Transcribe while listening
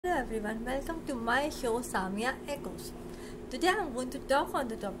Hello everyone, welcome to my show Samia Echoes. Today I'm going to talk on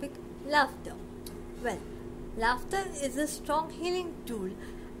the topic laughter. Well, laughter is a strong healing tool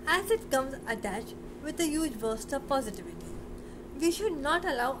as it comes attached with a huge burst of positivity. We should not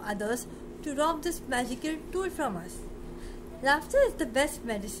allow others to rob this magical tool from us. Laughter is the best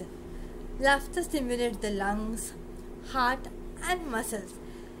medicine. Laughter stimulates the lungs, heart, and muscles.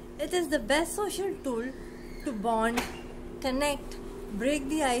 It is the best social tool to bond, connect, break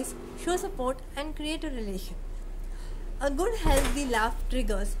the ice, show support, and create a relation. A good healthy laugh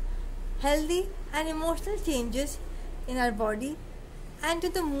triggers healthy and emotional changes in our body and to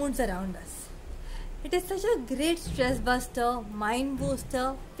the moods around us. It is such a great stress buster, mind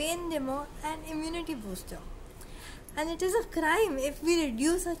booster, pain dimmer, and immunity booster. And it is a crime if we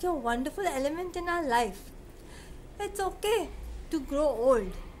reduce such a wonderful element in our life. It's okay to grow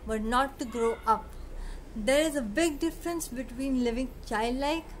old, but not to grow up. There is a big difference between living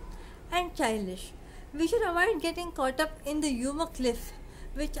childlike and childish. We should avoid getting caught up in the humor cliff,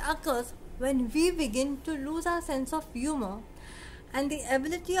 which occurs when we begin to lose our sense of humor and the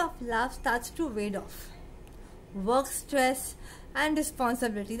ability of laugh starts to fade off. Work stress and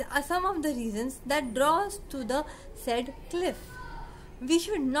responsibilities are some of the reasons that draw us to the said cliff. We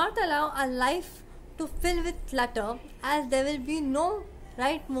should not allow our life to fill with clutter as there will be no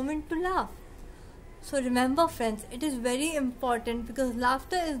right moment to laugh. So remember friends, it is very important because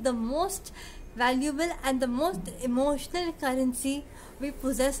laughter is the most valuable and the most emotional currency we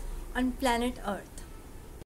possess on planet Earth.